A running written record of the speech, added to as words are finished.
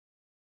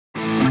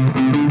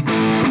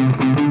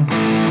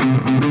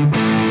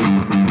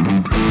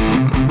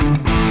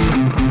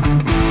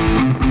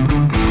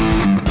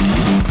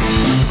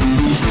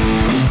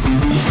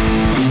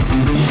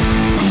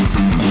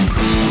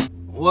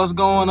What's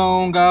going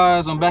on,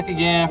 guys? I'm back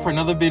again for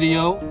another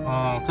video.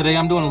 Today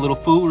I'm doing a little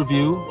food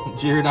review.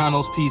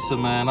 Giordano's pizza,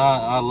 man.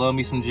 I love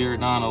me some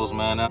Giordano's,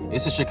 man.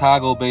 It's a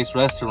Chicago-based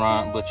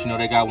restaurant, but you know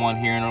they got one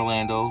here in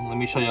Orlando. Let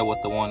me show you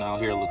what the one out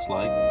here looks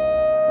like.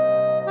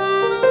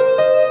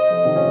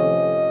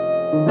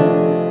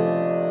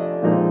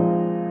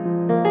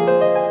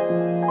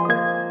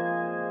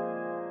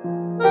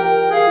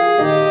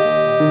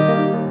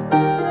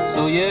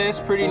 So yeah,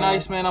 it's pretty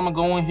nice, man. I'm gonna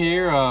go in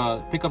here,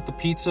 pick up the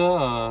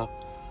pizza.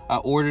 I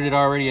ordered it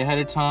already ahead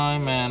of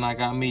time, and I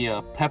got me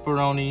a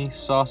pepperoni,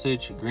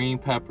 sausage, green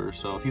pepper.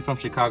 So if you're from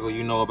Chicago,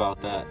 you know about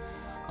that.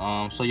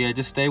 So yeah,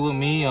 just stay with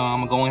me. I'm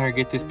gonna go in here and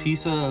get this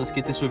pizza. Let's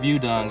get this review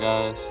done,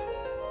 guys.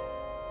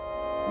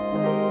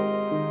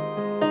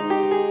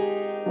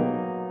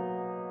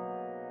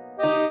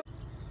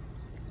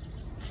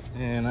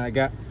 And I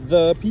got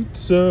the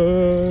pizza.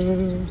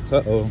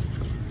 Uh-oh.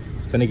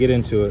 Gonna get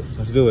into it.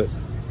 Let's do it.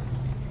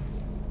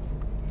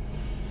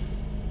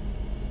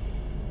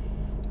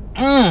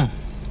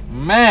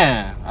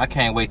 Man, I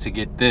can't wait to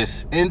get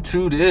this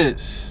into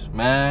this,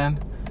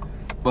 man.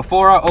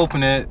 Before I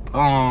open it,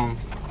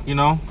 you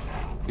know,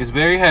 it's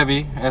very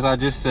heavy, as I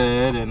just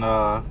said, and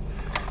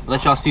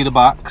let y'all see the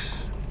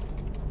box.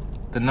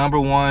 The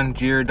 #1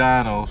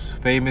 Giordano's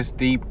famous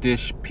deep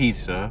dish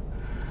pizza.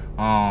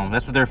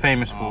 That's what they're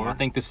famous for. I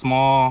think the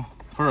small,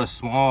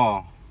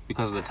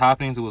 because of the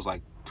toppings, it was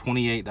like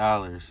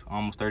 $28,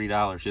 almost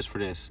 $30 just for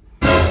this.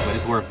 But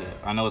it's worth it.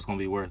 I know it's gonna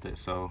be worth it,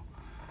 so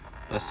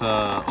let's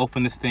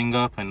open this thing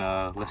up and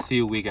let's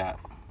see what we got.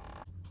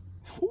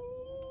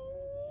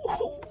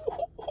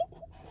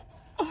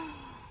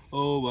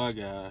 Oh my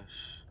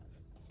gosh.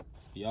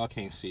 Y'all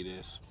can't see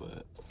this,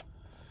 but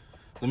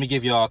let me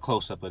give y'all a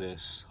close-up of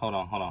this. Hold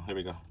on, here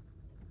we go.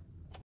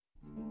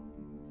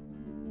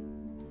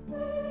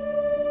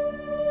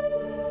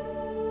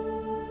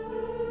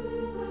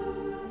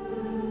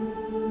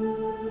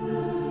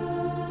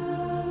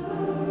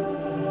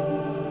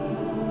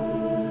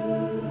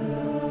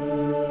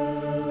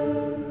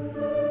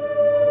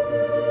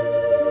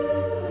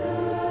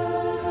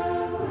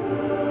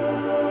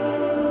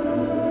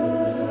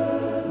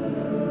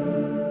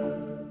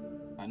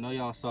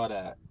 Y'all saw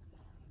that.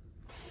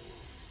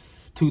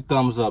 2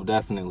 thumbs up,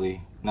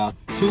 definitely. Now,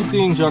 2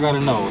 things y'all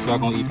gotta know if y'all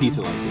gonna eat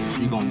pizza like this.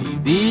 You're gonna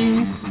need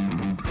these,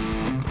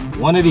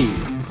 one of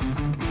these,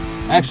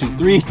 actually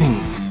 3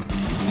 things,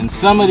 and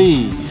some of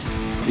these,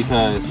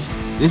 because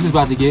this is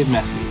about to get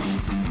messy.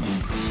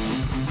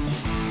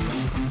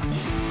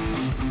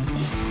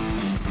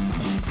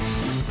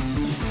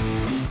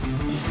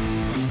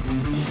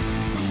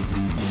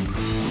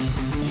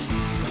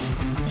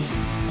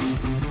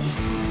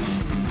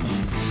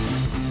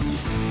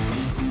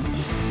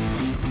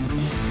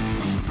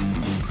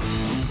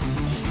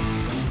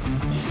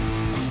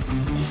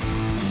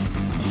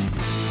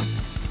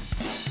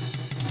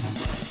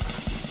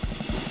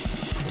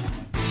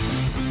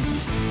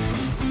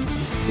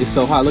 It's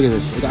so hot. Look at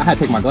this. I had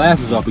to take my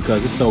glasses off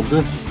because it's so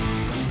good.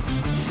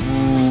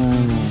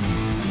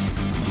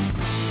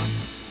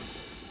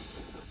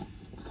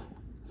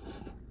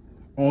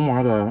 Oh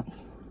my god.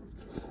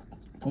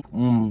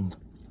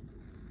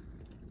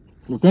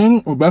 The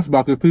thing best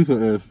about this pizza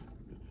is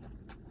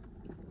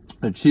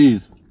the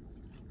cheese.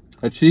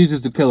 The cheese is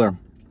the killer.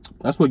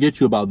 That's what gets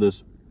you about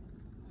this.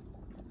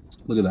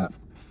 Look at that.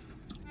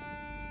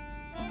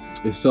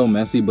 It's so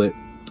messy, but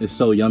it's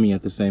so yummy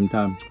at the same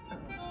time.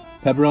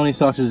 Pepperoni,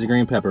 sausage, and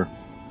green pepper.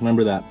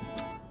 Remember that.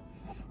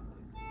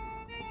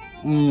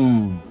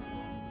 I'm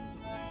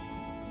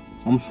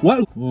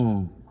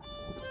sweating.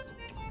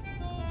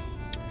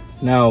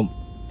 Now,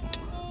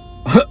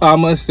 I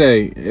must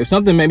say, if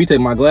something made me take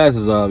my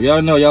glasses off,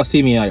 y'all know, y'all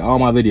see me in like all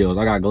my videos.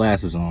 I got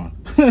glasses on.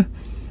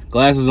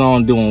 Glasses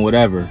on, doing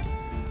whatever.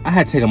 I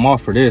had to take them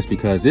off for this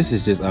because this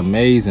is just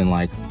amazing.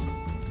 Like,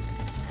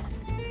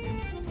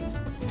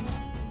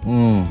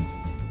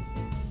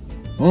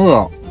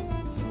 oh.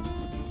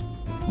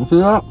 You see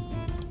that?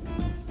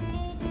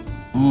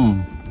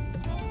 I'm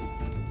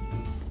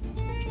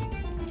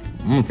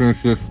gonna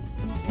finish this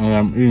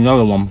and eat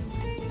another one.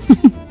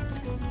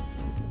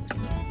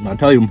 I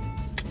tell you,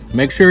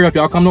 make sure if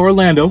y'all come to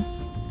Orlando,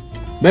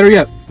 better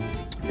yet,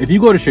 if you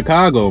go to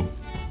Chicago,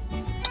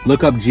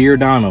 look up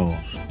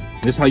Giordano's.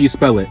 This is how you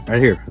spell it,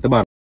 right here at the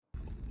bottom.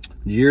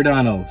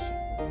 Giordano's.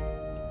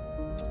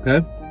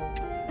 Okay?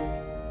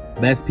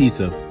 Best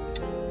pizza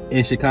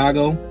in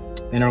Chicago.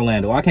 In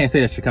Orlando. I can't say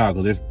that's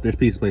Chicago. There's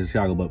pizza places in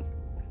Chicago, but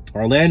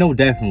Orlando,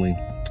 definitely.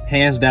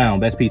 Hands down,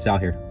 best pizza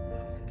out here.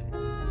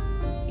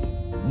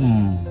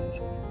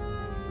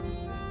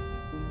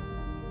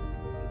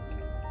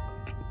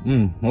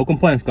 No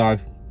complaints,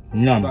 guys.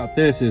 None. About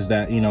this is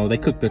that, you know, they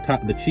cook the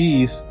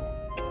cheese,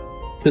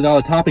 put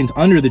all the toppings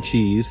under the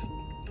cheese,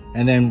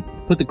 and then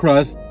put the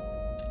crust,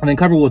 and then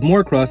cover it with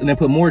more crust, and then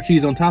put more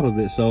cheese on top of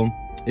it. So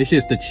it's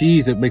just the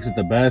cheese that makes it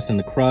the best, and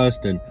the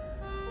crust, and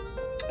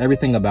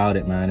everything about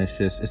it, man.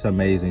 It's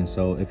amazing.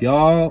 So if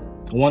y'all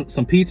want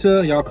some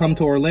pizza, y'all come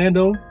to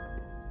Orlando,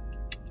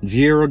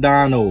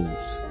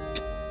 Giordano's.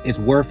 It's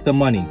worth the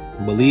money.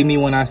 Believe me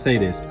when I say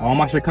this. All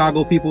my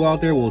Chicago people out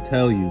there will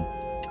tell you.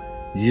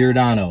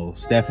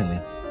 Giordano's, definitely.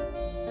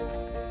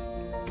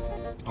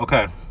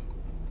 Okay.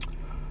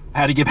 I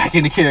had to get back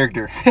into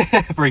character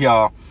for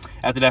y'all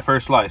after that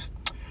first slice.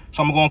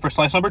 So I'm going for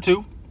slice number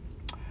 2.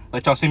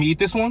 Let y'all see me eat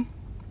this one.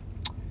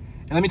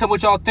 And let me tell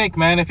what y'all think,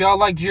 man. If y'all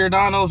like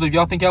Giordano's, if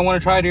y'all think y'all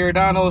want to try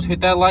Giordano's,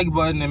 hit that like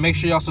button and make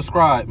sure y'all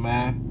subscribe,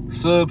 man.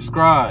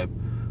 Subscribe,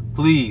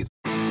 please.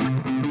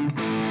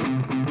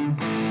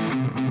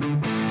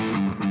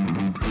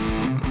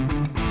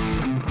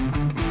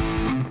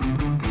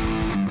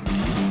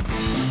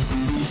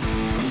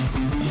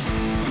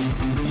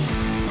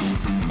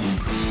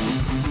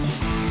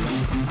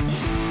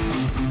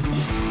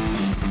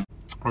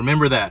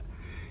 Remember that.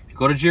 If you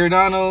go to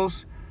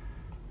Giordano's,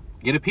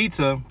 get a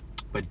pizza,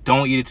 but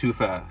don't eat it too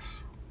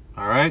fast.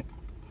 Alright?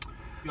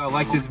 If y'all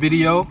like this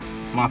video,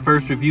 my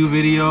first review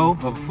video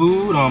of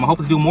food, I hope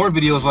to do more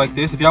videos like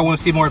this. If y'all want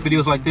to see more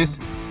videos like this,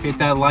 hit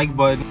that like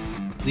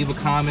button, leave a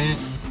comment,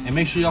 and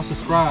make sure y'all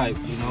subscribe.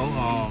 You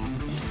know,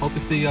 hope to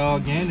see y'all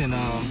again, and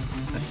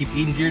let's keep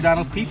eating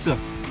Giordano's pizza.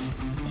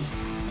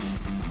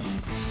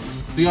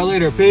 See y'all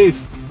later. Peace.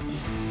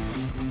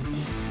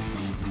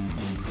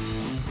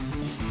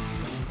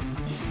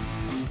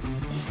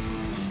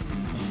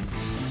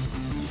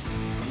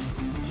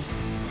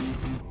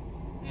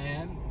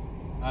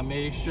 I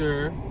made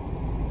sure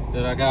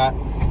that I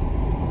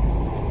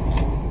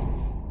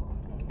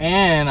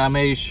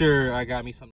got me some